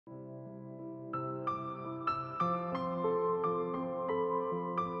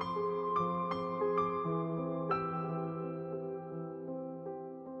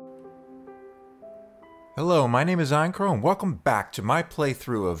Hello, my name is Eincrou, and welcome back to my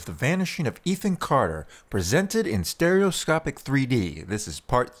playthrough of The Vanishing of Ethan Carter, presented in Stereoscopic 3D. This is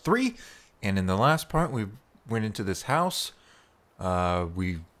part 3, and in the last part we went into this house.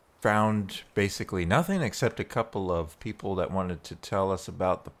 We found basically nothing except a couple of people that wanted to tell us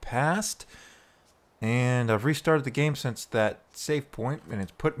about the past. And I've restarted the game since that save point, and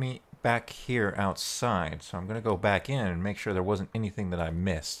it's put me back here outside. So I'm going to go back in and make sure there wasn't anything that I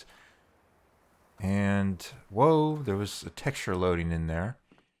missed. And, whoa, there was a texture loading in there.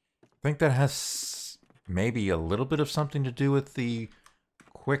 I think that has maybe a little bit of something to do with the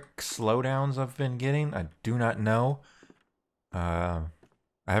quick slowdowns I've been getting. I do not know. I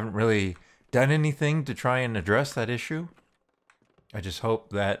haven't really done anything to try and address that issue. I just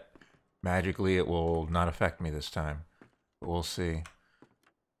hope that magically it will not affect me this time. But we'll see.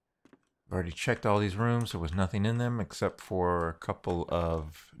 I've already checked all these rooms. There was nothing in them except for a couple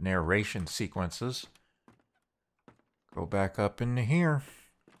of narration sequences. Go back up into here.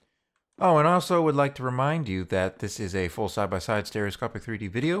 Oh, and also would like to remind you that this is a full side-by-side stereoscopic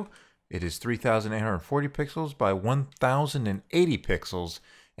 3D video. It is 3,840 pixels by 1,080 pixels,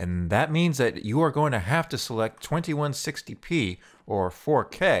 and that means that you are going to have to select 2160p or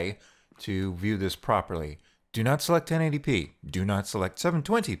 4K to view this properly. Do not select 1080p. Do not select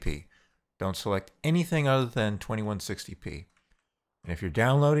 720p. Don't select anything other than 2160p. And if you're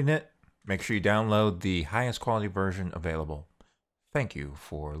downloading it, make sure you download the highest quality version available. Thank you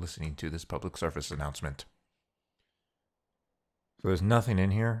for listening to this public service announcement. So there's nothing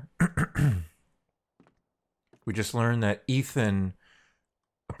in here. We just learned that Ethan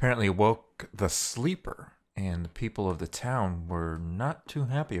apparently woke the sleeper, and the people of the town were not too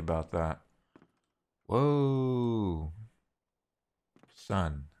happy about that. Whoa.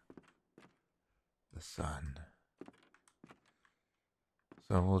 Sun. The sun.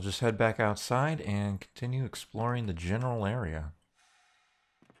 So we'll just head back outside and continue exploring the general area.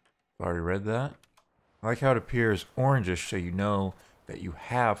 I've already read that. I like how it appears orangish so you know that you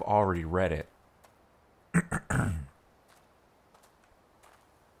have already read it.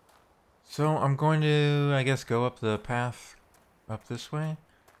 So I'm going to, I guess, go up the path up this way.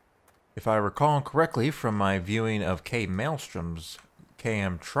 If I recall correctly from my viewing of K. Maelstrom's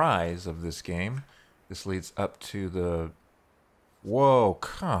KM tries of this game, this leads up to the... Whoa,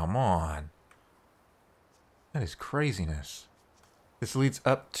 come on. That is craziness. This leads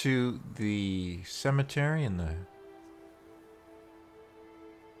up to the cemetery and the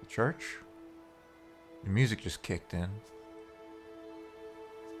church. The music just kicked in.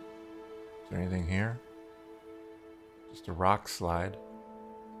 Is there anything here? Just a rock slide.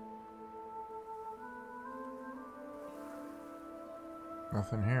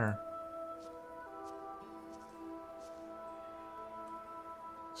 Nothing here.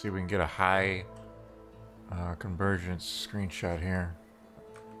 See if we can get a high convergence screenshot here.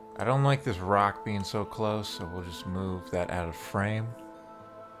 I don't like this rock being so close, so we'll just move that out of frame.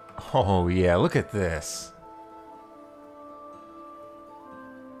 Oh yeah, look at this.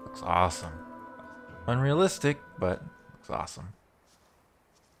 Looks awesome. Unrealistic, but looks awesome.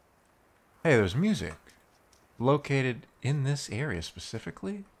 Hey, there's music. Located in this area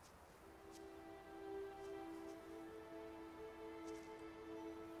specifically?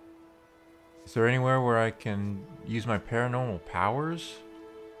 Is there anywhere where I can use my paranormal powers?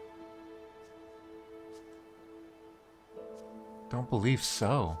 Don't believe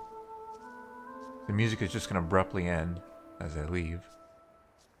so. The music is just going to abruptly end as I leave.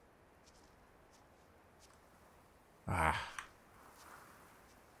 Ah.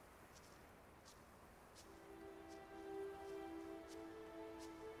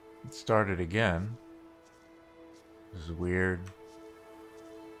 It started again. This is weird.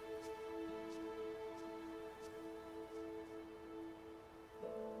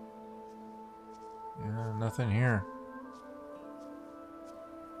 Yeah, nothing here.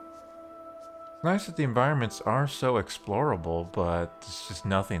 It's nice that the environments are so explorable, but there's just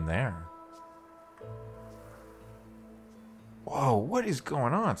nothing there. Whoa, what is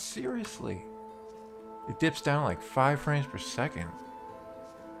going on? Seriously? It dips down like 5 frames per second.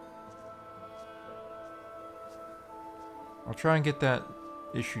 I'll try and get that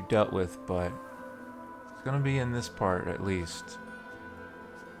issue dealt with, but it's gonna be in this part at least.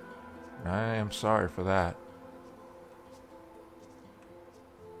 I am sorry for that.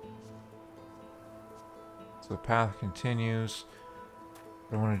 So the path continues.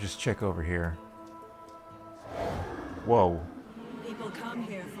 I want to just check over here. Whoa. People come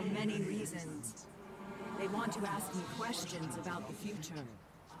here for many reasons. They want to ask me questions about the future.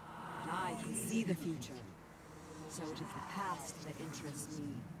 And I can see the future. So it is the past that interests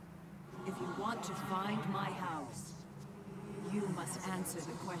me. If you want to find my house, you must answer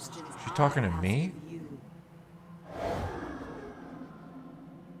the questions She talking to I ask me? of you.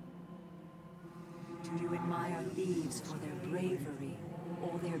 Do you admire thieves for their bravery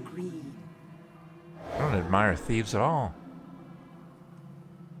or their greed? I don't admire thieves at all.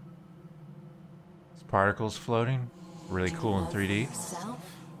 These particles floating. Really Do you cool in love 3D. For yourself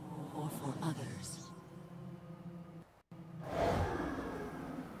or for others?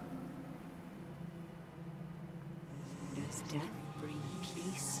 Does death bring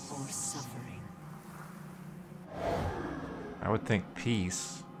peace or suffering? I would think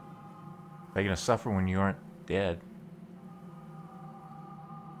peace. Are you gonna suffer when you aren't dead?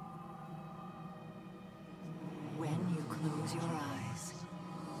 When you close your eyes,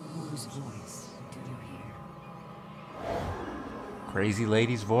 whose voice do you hear? Crazy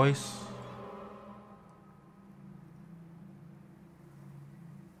lady's voice?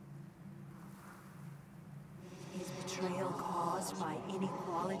 Is betrayal caused by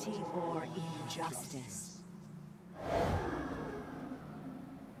inequality or injustice?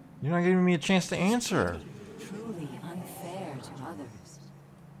 You're not giving me a chance to answer. Truly unfair to others.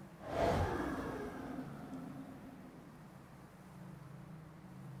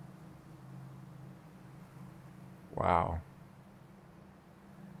 Wow.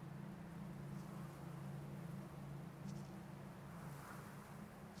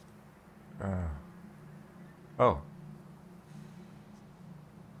 Oh.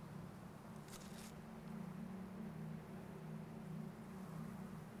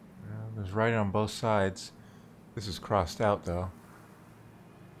 Well, there's writing on both sides. This is crossed out, though.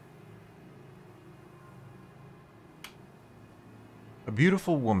 A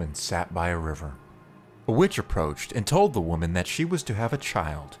beautiful woman sat by a river. A witch approached and told the woman that she was to have a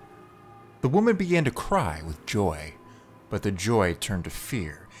child. The woman began to cry with joy, but the joy turned to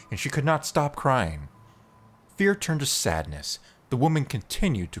fear, and she could not stop crying. Fear turned to sadness. The woman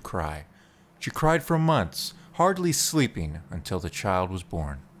continued to cry. She cried for months, hardly sleeping until the child was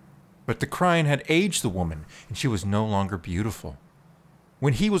born. But the crying had aged the woman, and she was no longer beautiful.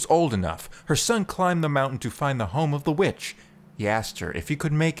 When he was old enough, her son climbed the mountain to find the home of the witch. He asked her if she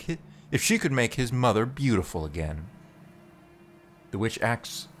could make his mother beautiful again. The witch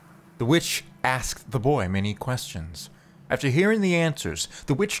asked the boy many questions. After hearing the answers,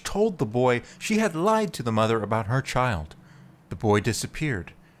 the witch told the boy she had lied to the mother about her child. The boy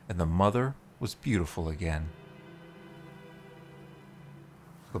disappeared, and the mother was beautiful again.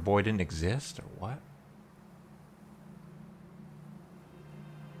 The boy didn't exist, or what?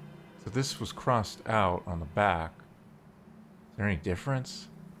 So this was crossed out on the back. Is there any difference?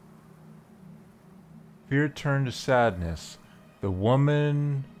 Fear turned to sadness. The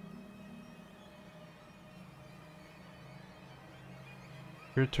woman...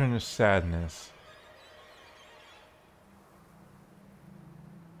 Fear turned to sadness.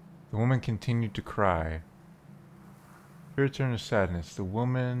 The woman continued to cry. Fear turned to sadness. The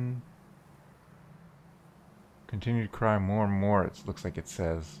woman continued to cry more and more, it looks like it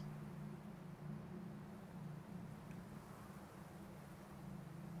says.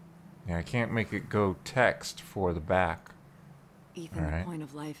 Yeah, I can't make it go text for the back. Ethan, All right. the point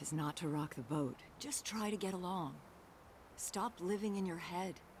of life is not to rock the boat. Just try to get along. Stop living in your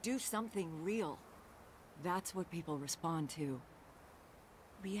head. Do something real. That's what people respond to.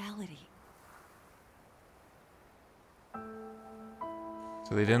 Reality.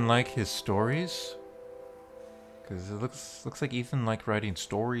 So they didn't like his stories? Because it looks like Ethan liked writing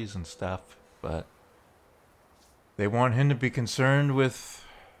stories and stuff, but they want him to be concerned with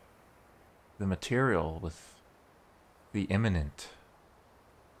the material, with the imminent.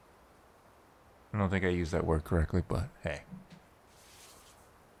 I don't think I used that word correctly, but hey.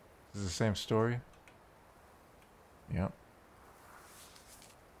 Is this the same story? Yep.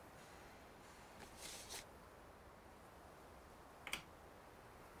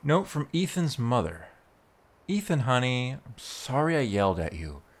 Note from Ethan's mother. Ethan, honey, I'm sorry I yelled at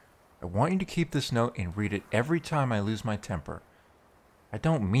you. I want you to keep this note and read it every time I lose my temper. I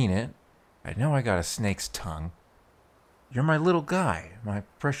don't mean it. I know I got a snake's tongue. You're my little guy, my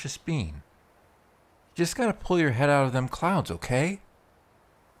precious bean. You just gotta pull your head out of them clouds, okay?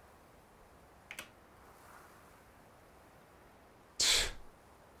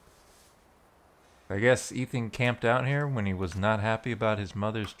 I guess Ethan camped out here when he was not happy about his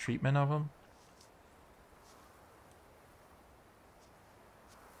mother's treatment of him.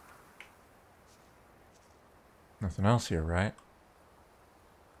 Nothing else here, right?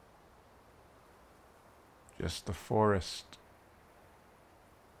 Just the forest.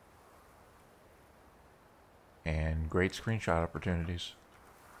 And great screenshot opportunities.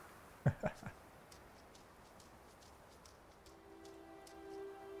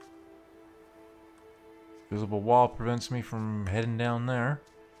 Visible wall prevents me from heading down there.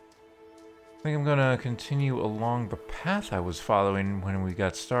 I think I'm gonna continue along the path I was following when we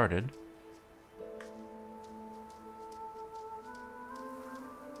got started.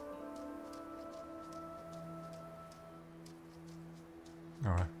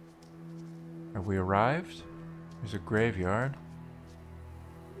 Alright. Have we arrived? There's a graveyard.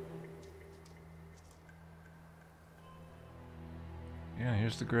 Yeah,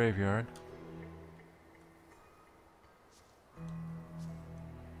 here's the graveyard.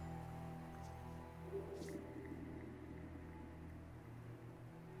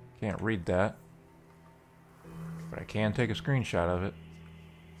 Can't read that, but I can take a screenshot of it.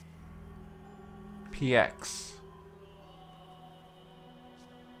 PX.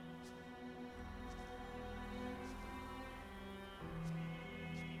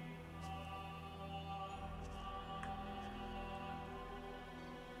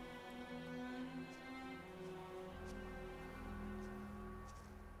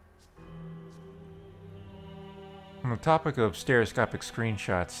 On the topic of stereoscopic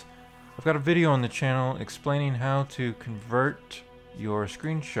screenshots, I've got a video on the channel explaining how to convert your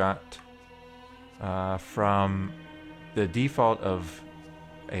screenshot from the default of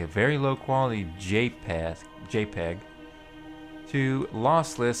a very low quality JPEG to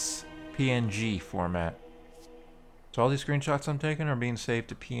lossless PNG format. So all these screenshots I'm taking are being saved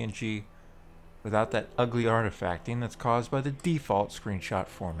to PNG without that ugly artifacting that's caused by the default screenshot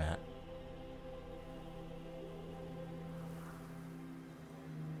format.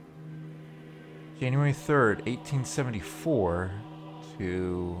 January 3rd, 1874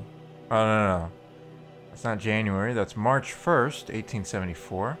 to... Oh, no. That's not January. That's March 1st,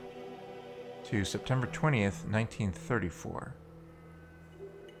 1874 to September 20th, 1934.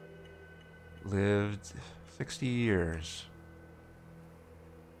 Lived 60 years.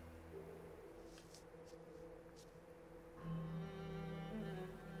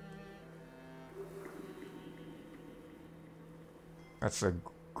 That's a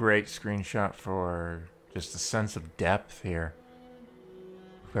great screenshot for just a sense of depth here.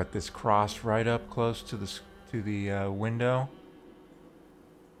 We've got this cross right up close to the window.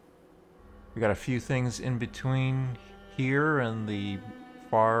 We got a few things in between here and the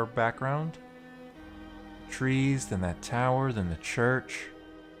far background. Trees, then that tower, then the church.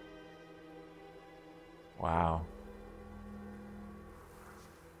 Wow.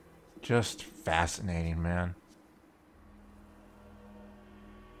 Just fascinating, man.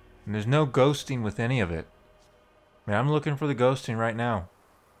 And there's no ghosting with any of it. I mean, I'm looking for the ghosting right now.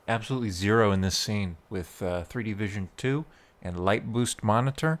 Absolutely zero in this scene with 3D Vision 2 and Light Boost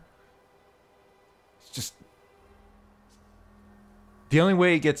Monitor. It's just... The only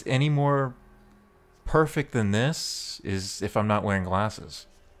way it gets any more perfect than this is if I'm not wearing glasses.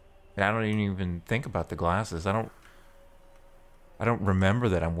 And I don't even think about the glasses. I don't remember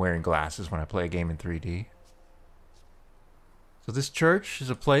that I'm wearing glasses when I play a game in 3D. So this church is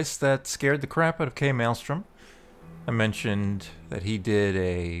a place that scared the crap out of Kay Maelstrom. I mentioned that he did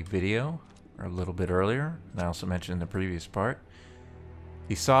a video a little bit earlier, and I also mentioned in the previous part.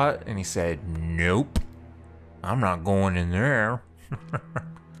 He saw it and he said, "Nope, I'm not going in there."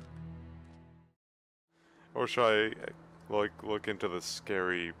 Or should I look into the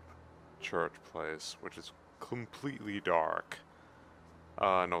scary church place, which is completely dark?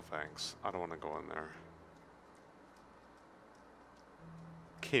 No thanks. I don't want to go in there.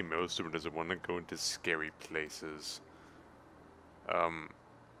 Okay, most of it doesn't want to go into scary places.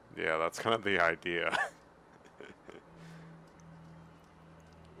 Yeah, that's kind of the idea.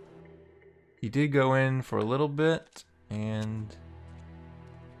 He did go in for a little bit, and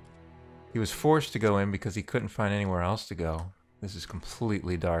he was forced to go in because he couldn't find anywhere else to go. This is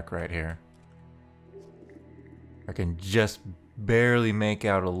completely dark right here. I can just barely make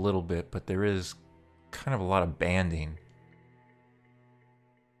out a little bit, but there is kind of a lot of banding.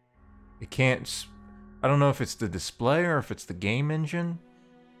 It can't... I don't know if it's the display or if it's the game engine,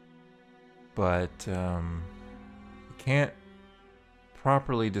 but it can't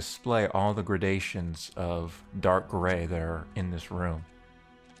properly display all the gradations of dark gray that are in this room.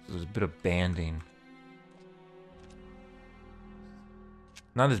 So there's a bit of banding.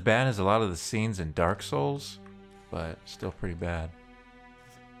 Not as bad as a lot of the scenes in Dark Souls, but still pretty bad.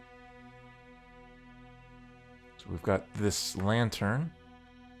 So we've got this lantern.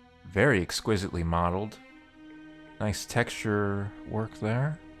 Very exquisitely modeled. Nice texture work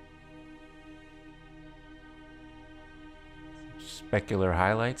there. Specular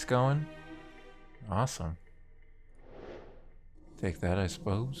highlights going. Awesome. Take that, I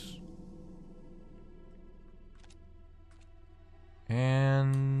suppose.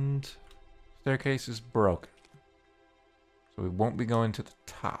 Staircase is broken. So we won't be going to the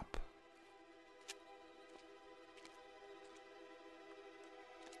top.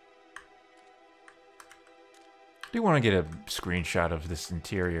 I do want to get a screenshot of this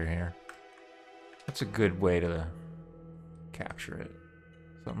interior here. That's a good way to capture it.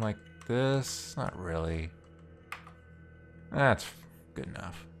 Something like this. Not really. That's good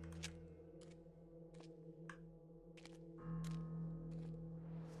enough.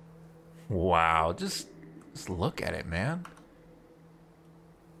 Wow, just look at it, man.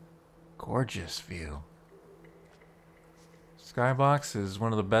 Gorgeous view. Skybox is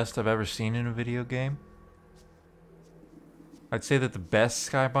one of the best I've ever seen in a video game. I'd say that the best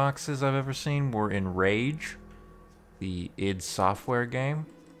skyboxes I've ever seen were in Rage, the id Software game.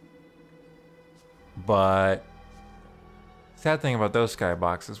 But sad thing about those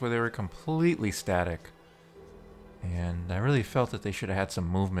skyboxes were they were completely static. And I really felt that they should have had some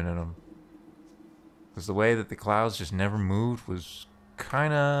movement in them. Because the way that the clouds just never moved was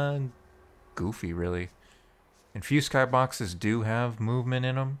kind of goofy, really. And few skyboxes do have movement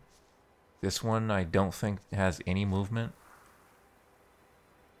in them. This one I don't think has any movement.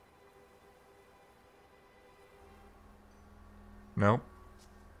 Nope.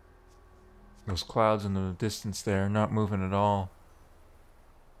 Those clouds in the distance there, not moving at all.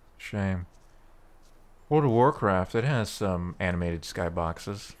 Shame. World of Warcraft, it has some animated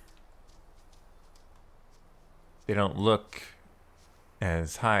skyboxes. They don't look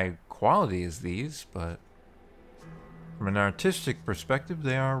as high quality as these, but from an artistic perspective,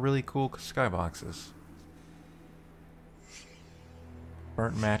 they are really cool skyboxes.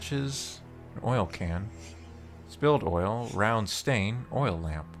 Burnt matches, an oil can, spilled oil, round stain, oil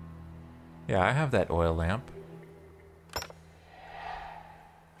lamp. Yeah, I have that oil lamp.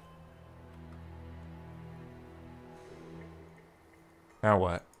 Now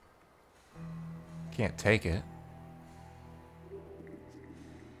what? Can't take it.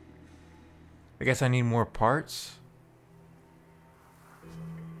 I guess I need more parts.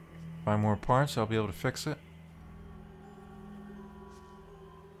 Find more parts, I'll be able to fix it.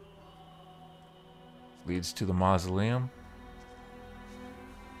 Leads to the mausoleum.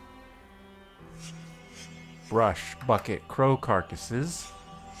 Brush, bucket, crow carcasses.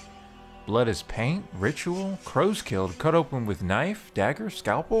 Blood is paint, ritual, crows killed, cut open with knife, dagger,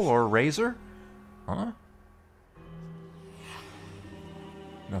 scalpel, or razor? Huh?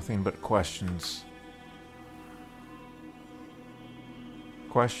 Nothing but questions.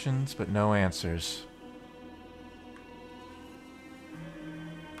 Questions, but no answers.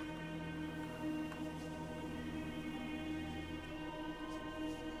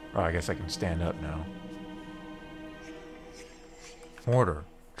 Oh, I guess I can stand up now. Mortar,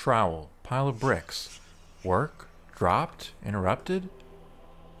 trowel, pile of bricks. Work, dropped, interrupted.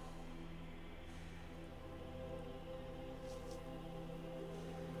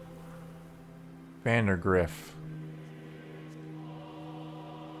 Vandergriff.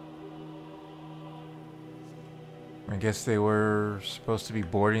 I guess they were supposed to be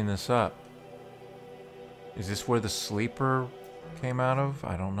boarding this up. Is this where the sleeper came out of?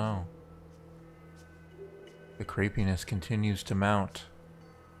 I don't know. The creepiness continues to mount.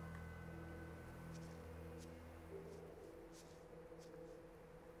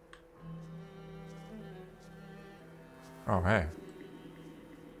 Oh, hey.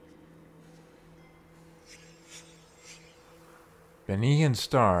 Benegan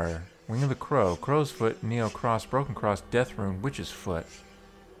Star, Wing of the Crow, Crow's Foot, Neo Cross, Broken Cross, Death Rune, Witch's Foot.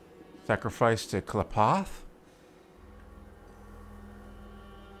 Sacrifice to Klapoth?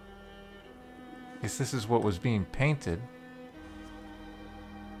 Guess this is what was being painted.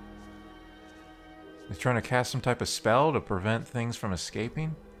 He's trying to cast some type of spell to prevent things from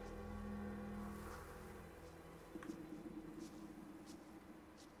escaping.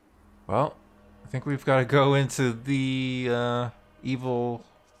 Well, I think we've got to go into the evil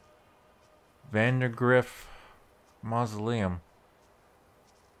Vandergriff Mausoleum,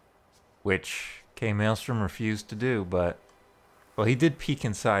 which K. Maelstrom refused to do, but... Well, he did peek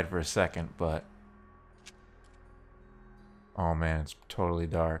inside for a second, but... Oh man, it's totally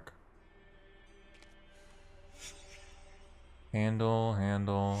dark. Handle,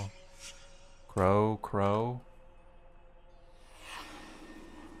 handle... Crow, crow...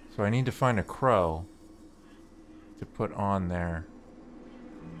 So I need to find a crow to put on there.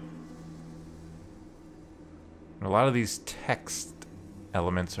 And a lot of these text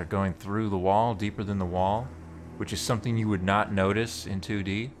elements are going through the wall, deeper than the wall, which is something you would not notice in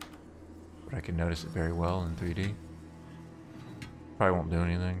 2D. But I can notice it very well in 3D. Probably won't do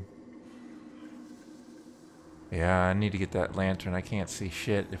anything. Yeah, I need to get that lantern. I can't see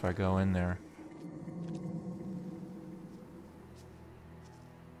shit if I go in there.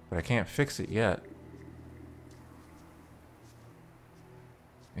 But I can't fix it yet.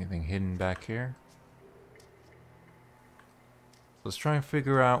 Anything hidden back here? Let's try and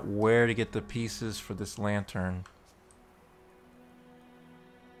figure out where to get the pieces for this lantern.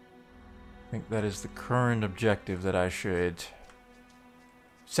 I think that is the current objective that I should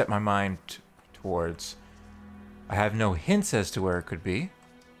set my mind towards. I have no hints as to where it could be,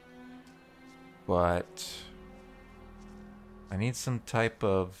 but I need some type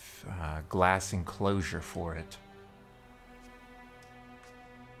of glass enclosure for it.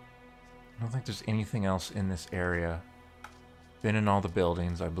 I don't think there's anything else in this area. Been in all the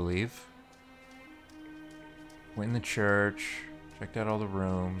buildings, I believe. Went in the church, checked out all the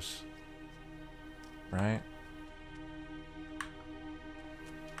rooms. Right?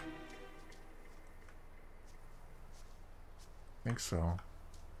 I think so.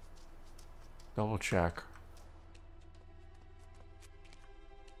 Double check.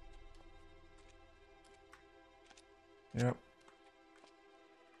 Yep.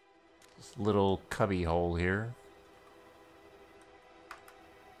 This little cubby hole here.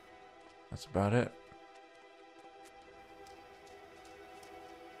 That's about it.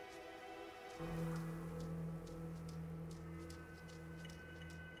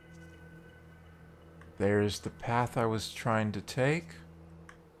 There's the path I was trying to take.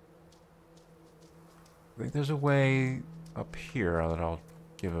 I think there's a way up here that I'll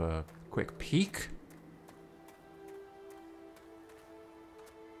give a quick peek.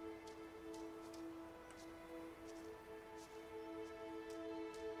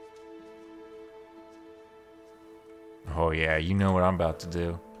 Oh yeah, you know what I'm about to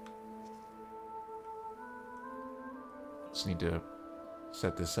do. Just need to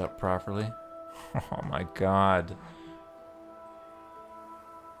set this up properly. Oh my god.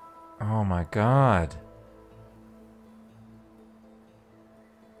 Oh my god.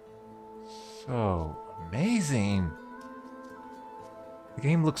 So amazing. The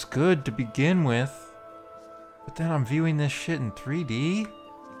game looks good to begin with, but then I'm viewing this shit in 3D?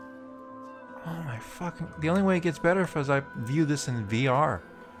 Oh my fucking... The only way it gets better is I view this in VR.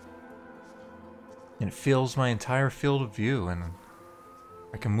 And it fills my entire field of view, and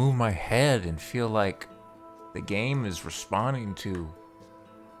I can move my head and feel like the game is responding to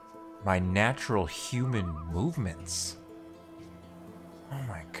my natural human movements. Oh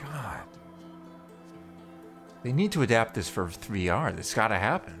my god. They need to adapt this for VR. It's gotta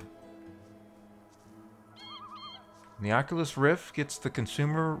happen. And the Oculus Rift gets the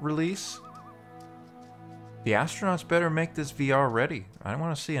consumer release. The astronauts better make this VR ready. I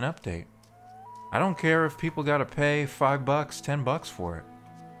want to see an update. I don't care if people gotta pay $5, $10 for it.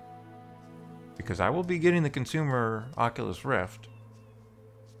 Because I will be getting the consumer Oculus Rift.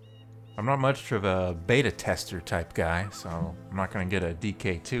 I'm not much of a beta tester type guy, so I'm not going to get a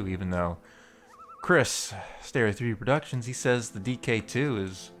DK2, even though Chris, Stereo 3 Productions, he says the DK2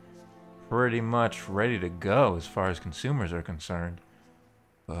 is pretty much ready to go as far as consumers are concerned.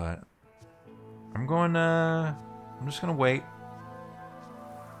 But I'm just going to wait.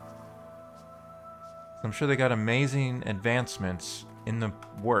 I'm sure they got amazing advancements in the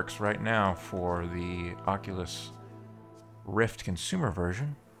works right now for the Oculus Rift consumer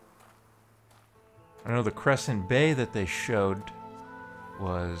version. I know the Crescent Bay that they showed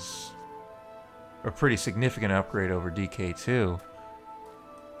was a pretty significant upgrade over DK2.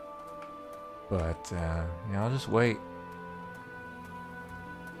 But, yeah, I'll just wait.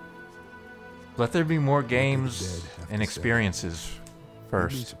 Let there be more games and experiences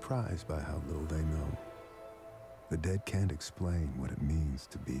first. You'd be surprised by how little they know. The dead can't explain what it means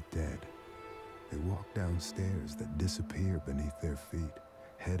to be dead. They walk down stairs that disappear beneath their feet,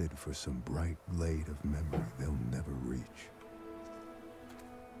 headed for some bright glade of memory they'll never reach.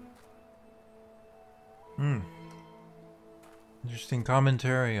 Interesting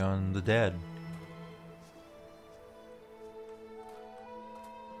commentary on the dead.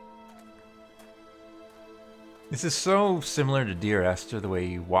 This is so similar to Dear Esther, the way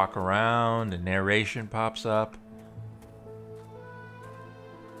you walk around and narration pops up.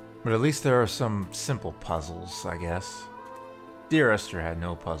 But at least there are some simple puzzles, I guess. Dear Esther had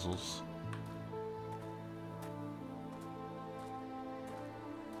no puzzles.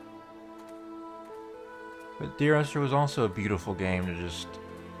 But Dear Esther was also a beautiful game to just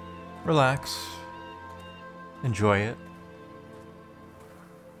relax, enjoy it.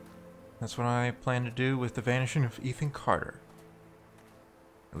 That's what I plan to do with The Vanishing of Ethan Carter.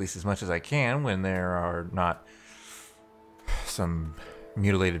 At least as much as I can when there are not some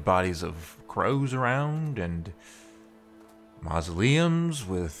mutilated bodies of crows around and mausoleums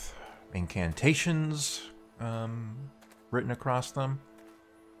with incantations written across them.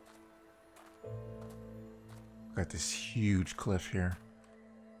 Got this huge cliff here.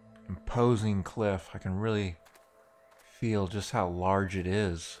 Imposing cliff. I can really feel just how large it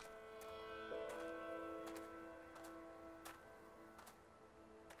is.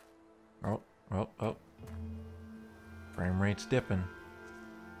 Oh. Frame rate's dipping.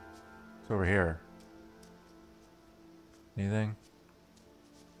 It's over here. Anything?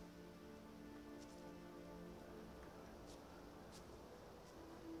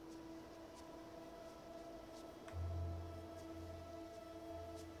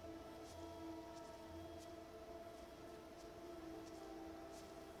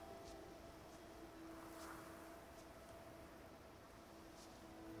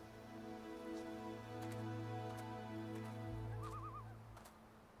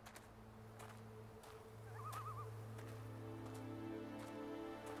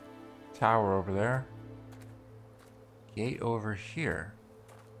 Tower over there. Gate over here.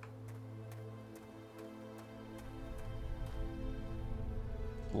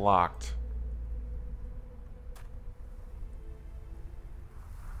 Locked.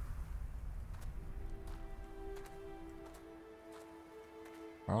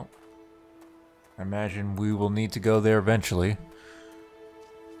 Well, I imagine we will need to go there eventually.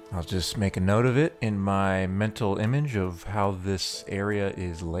 I'll just make a note of it in my mental image of how this area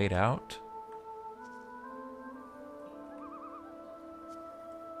is laid out.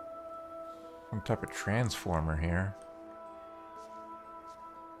 Some type of transformer here.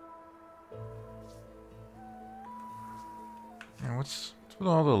 And what's with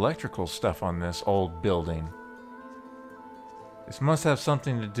all the electrical stuff on this old building? This must have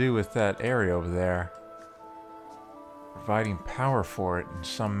something to do with that area over there. Providing power for it in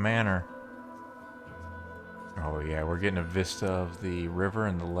some manner. Oh yeah, we're getting a vista of the river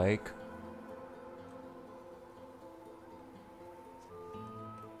and the lake.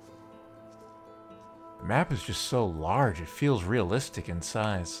 The map is just so large, it feels realistic in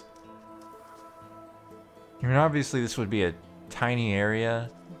size. I mean, obviously this would be a tiny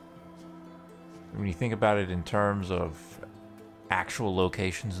area when you think about it in terms of actual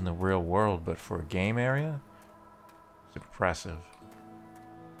locations in the real world, but for a game area, it's impressive.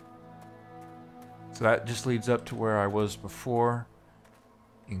 So that just leads up to where I was before.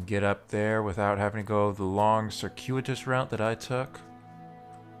 You can get up there without having to go the long circuitous route that I took.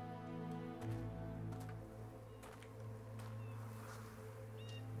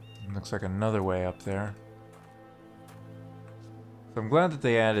 Looks like another way up there. So I'm glad that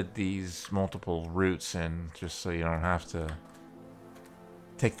they added these multiple routes in, just so you don't have to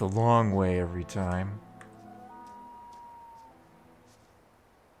take the long way every time.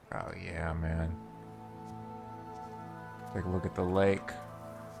 Oh yeah, man. Take a look at the lake.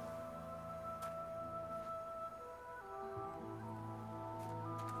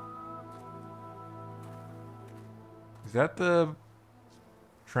 Is that the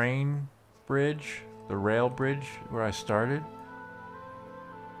train bridge? The rail bridge where I started?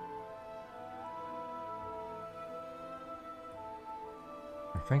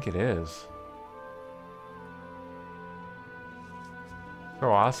 I think it is.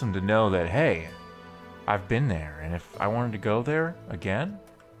 So awesome to know that, hey, I've been there, and if I wanted to go there again,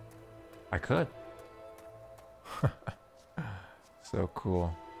 I could. So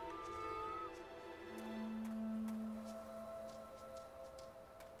cool.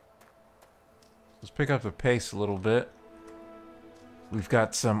 Let's pick up the pace a little bit. We've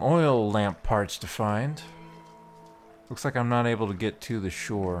got some oil lamp parts to find. Looks like I'm not able to get to the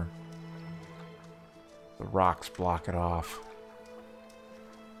shore. The rocks block it off.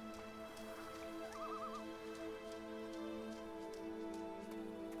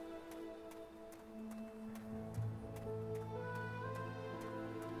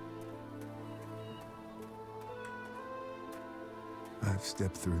 I've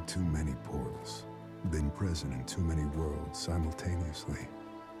stepped through too many portals, been present in too many worlds simultaneously.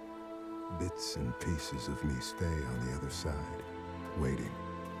 Bits and pieces of me stay on the other side, waiting.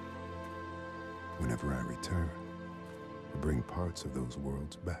 Whenever I return, I bring parts of those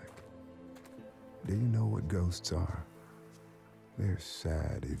worlds back. Do you know what ghosts are? They're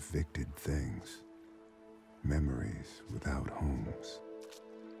sad, evicted things. Memories without homes.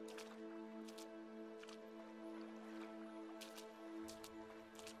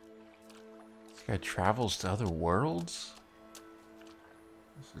 This guy travels to other worlds?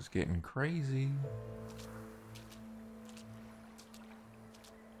 This is getting crazy.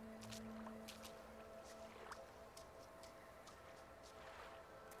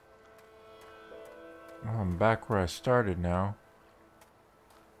 Well, I'm back where I started now.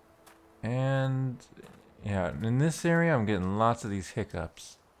 And yeah, in this area I'm getting lots of these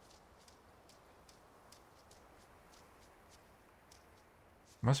hiccups.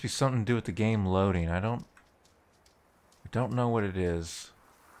 Must be something to do with the game loading. I don't know what it is.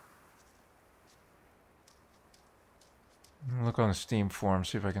 Look on the Steam forum,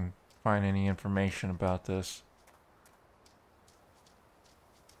 see if I can find any information about this.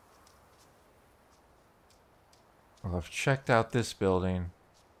 Well, I've checked out this building.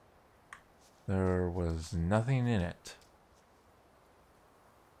 There was nothing in it.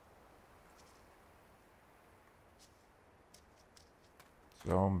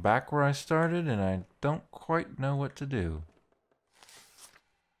 So I'm back where I started and I don't quite know what to do.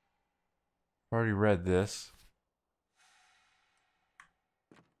 I've already read this.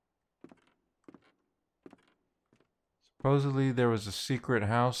 Supposedly there was a secret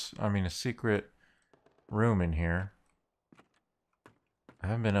house, a secret room in here. I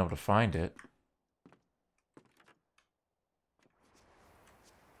haven't been able to find it.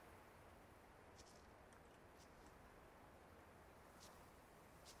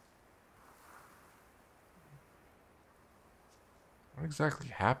 What exactly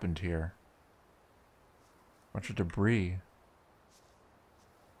happened here? Bunch of debris.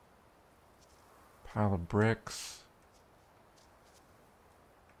 Pile of bricks.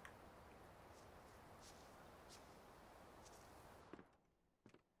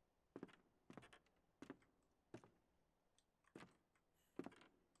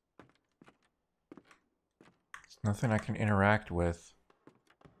 There's nothing I can interact with.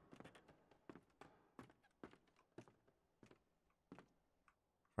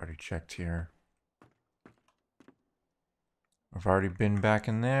 Already checked here. I've already been back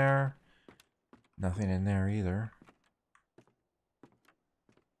in there. Nothing in there either.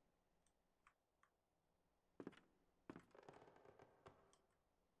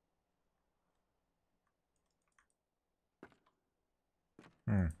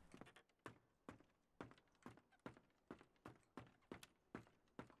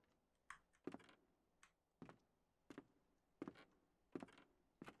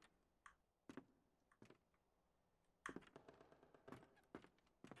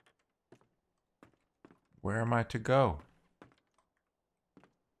 Where am I to go?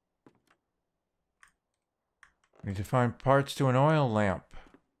 Need to find parts to an oil lamp.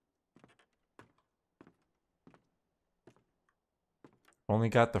 Only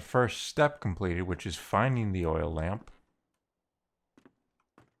got the first step completed, which is finding the oil lamp.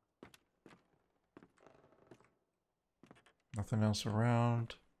 Nothing else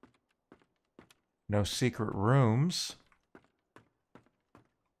around. No secret rooms.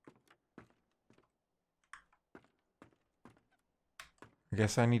 I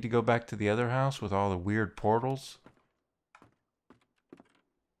guess I need to go back to the other house with all the weird portals.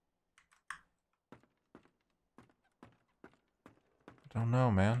 I don't know,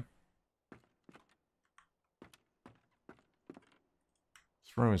 man.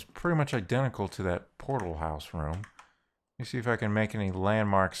 This room is pretty much identical to that portal house room. Let me see if I can make any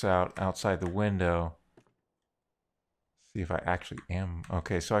landmarks out outside the window. See if I actually am.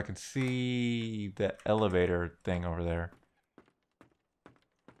 Okay, so I can see the elevator thing over there.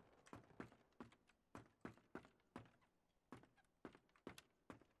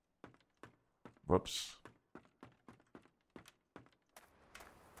 Whoops.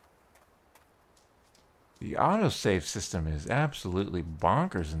 The autosave system is absolutely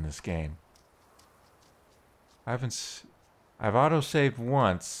bonkers in this game. I've autosaved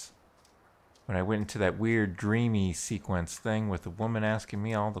once when I went into that weird dreamy sequence thing with the woman asking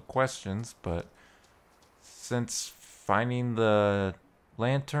me all the questions, but since finding the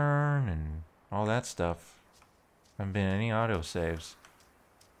lantern and all that stuff, there haven't been any autosaves.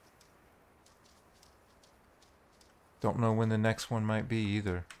 Don't know when the next one might be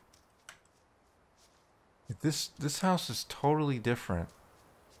either. This house is totally different.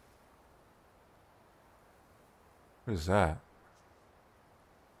 What is that?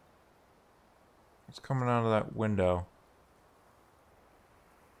 What's coming out of that window?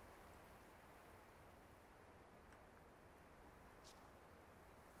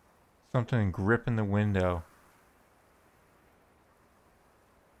 Something gripping the window.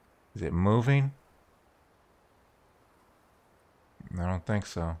 Is it moving? I don't think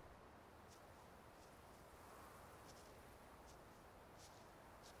so.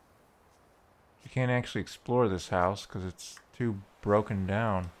 You can't actually explore this house because it's too broken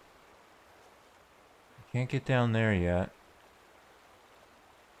down. You can't get down there yet.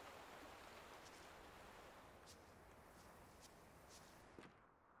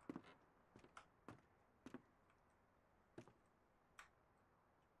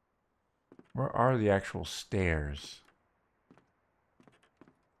 Where are the actual stairs?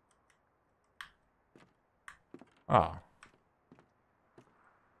 Oh.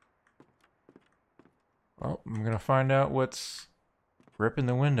 Well, I'm gonna find out what's ripping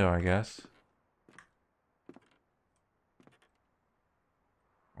the window, I guess.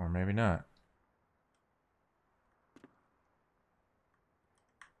 Or maybe not.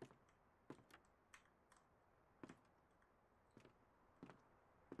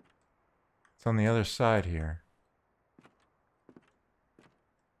 It's on the other side here.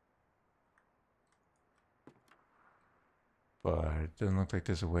 But it doesn't look like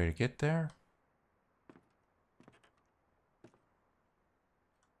there's a way to get there.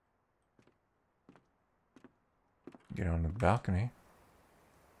 Get on the balcony.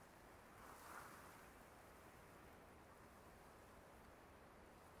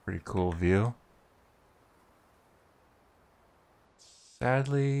 Pretty cool view.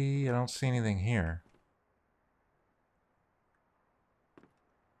 Sadly, I don't see anything here.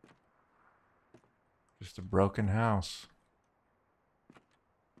 Just a broken house.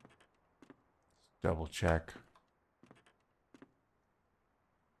 Double check.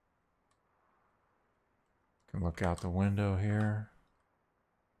 Can look out the window here.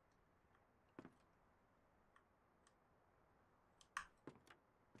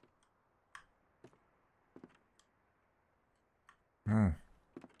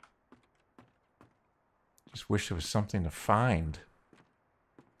 Just wish there was something to find.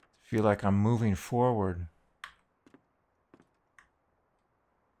 Feel like I'm moving forward.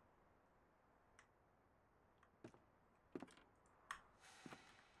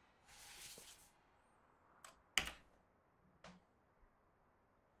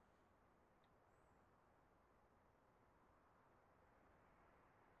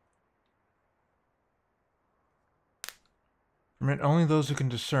 Permit only those who can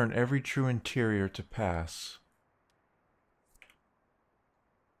discern every true interior to pass.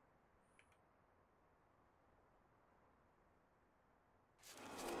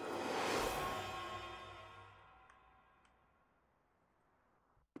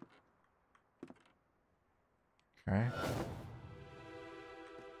 Okay.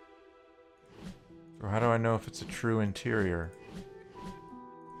 So how do I know if it's a true interior?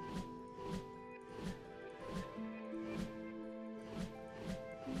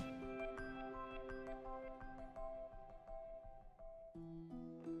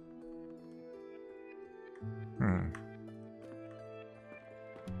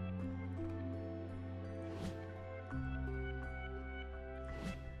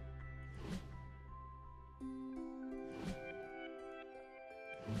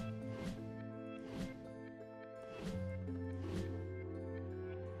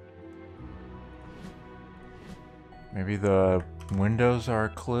 Maybe the windows are a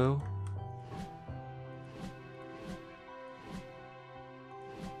clue?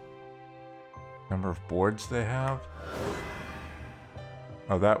 Number of boards they have?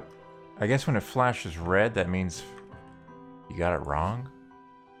 Oh, that... I guess when it flashes red, that means you got it wrong?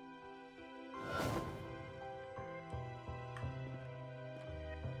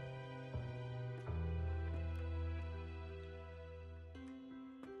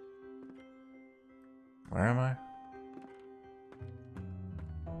 Where am I?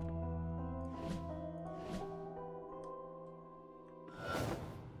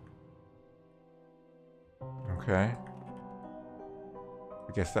 Okay.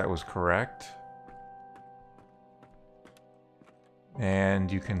 I guess that was correct.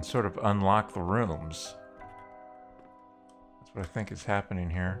 And you can sort of unlock the rooms. That's what I think is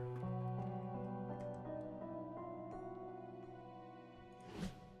happening here.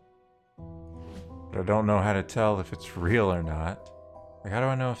 But I don't know how to tell if it's real or not. Like, how do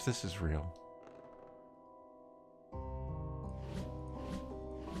I know if this is real?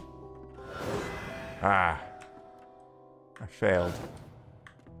 Ah. I failed.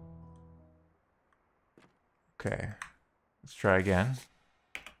 Okay. Let's try again.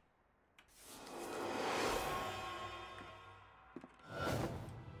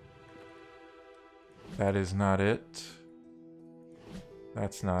 That is not it.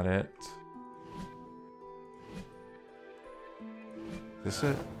 That's not it. This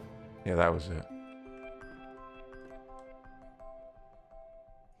it? Yeah, that was it.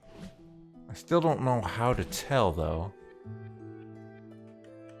 I still don't know how to tell, though.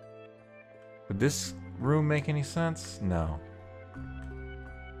 Would this room make any sense? No.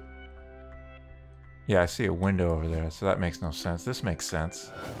 Yeah, I see a window over there, so that makes no sense. This makes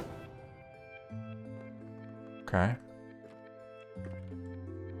sense. Okay.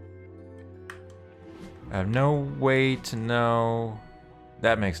 I have no way to know...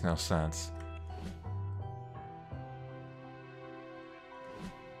 That makes no sense.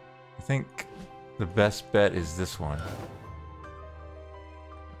 I think the best bet is this one.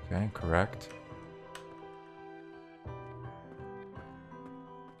 Okay, correct.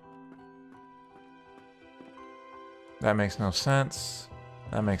 That makes no sense.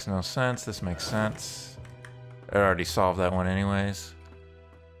 That makes no sense. This makes sense. I already solved that one anyways.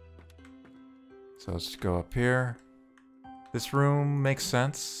 So let's go up here. This room makes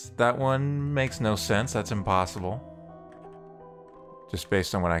sense. That one makes no sense. That's impossible. Just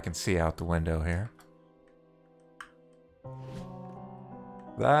based on what I can see out the window here.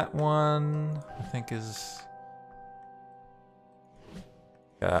 That one, I think is...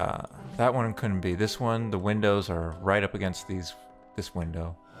 that one couldn't be. This one, the windows are right up against this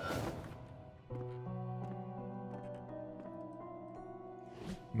window.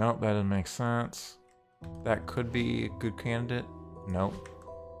 Nope, that doesn't make sense. That could be a good candidate. Nope.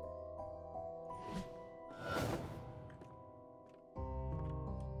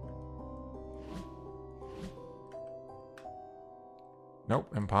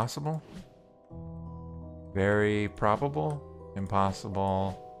 Nope, impossible. Very probable.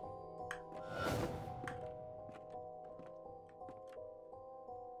 Impossible.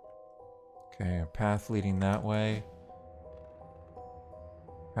 Okay, a path leading that way.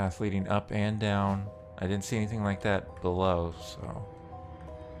 Path leading up and down. I didn't see anything like that below, so...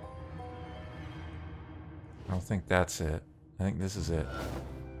 I don't think that's it. I think this is it.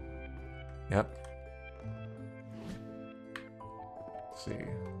 Yep. Let's see.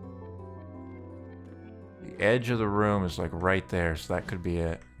 The edge of the room is like right there, so that could be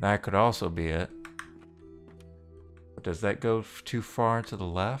it. That could also be it. But does that go too far to the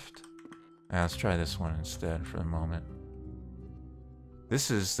left? Let's try this one instead for the moment. This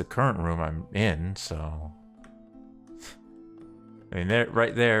is the current room I'm in, so... I mean, there,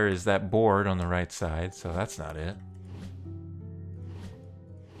 right there is that board on the right side, so that's not it.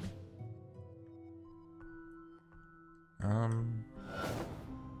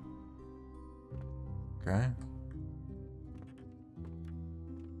 Okay.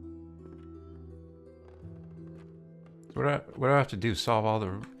 So what do I have to do? Solve all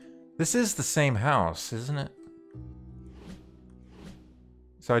the... This is the same house, isn't it?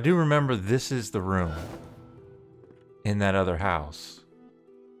 So I do remember this is the room in that other house.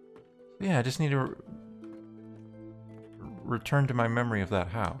 Yeah, I just need to return to my memory of that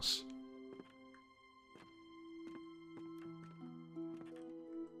house.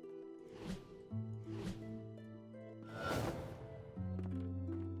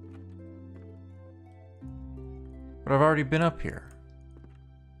 But I've already been up here.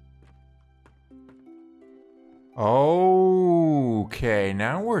 Okay,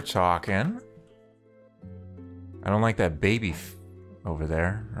 now we're talking. I don't like that baby over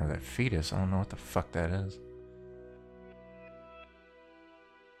there, or that fetus. I don't know what the fuck that is.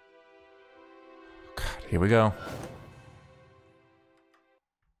 God, here we go.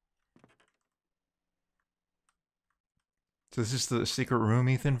 So this is the secret room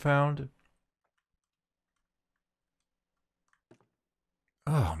Ethan found?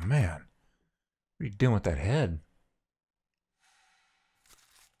 Oh, man. What are you doing with that head?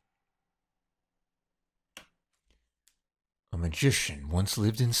 A magician once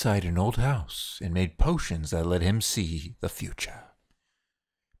lived inside an old house and made potions that let him see the future.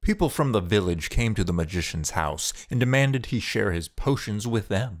 People from the village came to the magician's house and demanded he share his potions with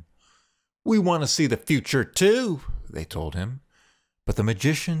them. "We want to see the future too," they told him. But the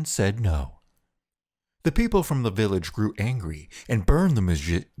magician said no. The people from the village grew angry and burned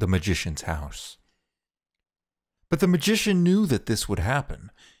the magician's house. But the magician knew that this would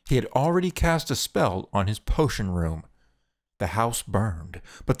happen. He had already cast a spell on his potion room. The house burned,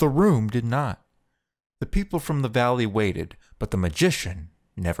 but the room did not. The people from the valley waited, but the magician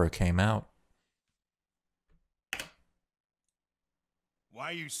never came out. Why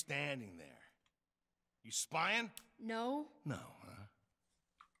are you standing there? You spying? No. No, huh?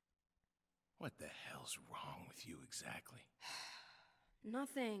 What the hell's wrong with you exactly?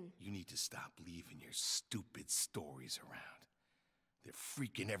 Nothing. You need to stop leaving your stupid stories around. They're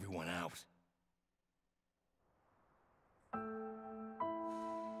freaking everyone out.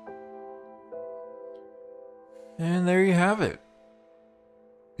 And there you have it.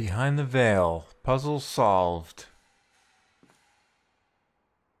 Behind the veil. Puzzle solved.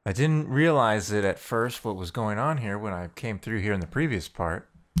 I didn't realize it at first what was going on here when I came through here in the previous part.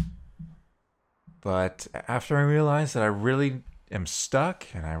 But after I realized that I really am stuck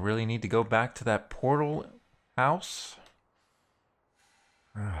and I really need to go back to that portal house,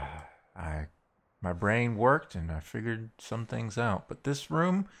 my brain worked and I figured some things out. But this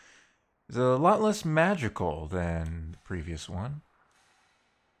room is a lot less magical than the previous one.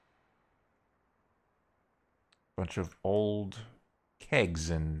 Bunch of old kegs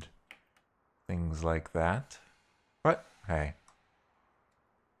and things like that. But hey,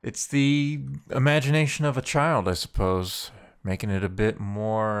 It's the imagination of a child, I suppose, making it a bit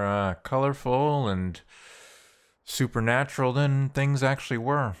more colorful and supernatural than things actually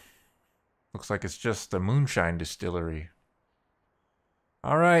were. Looks like it's just a moonshine distillery.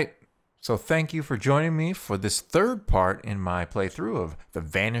 All right, so thank you for joining me for this third part in my playthrough of The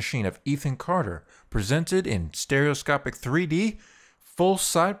Vanishing of Ethan Carter, presented in Stereoscopic 3D, full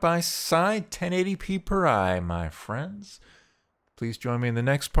side-by-side 1080p per eye, my friends. Please join me in the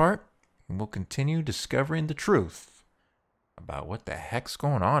next part, and we'll continue discovering the truth about what the heck's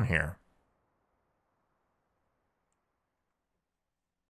going on here.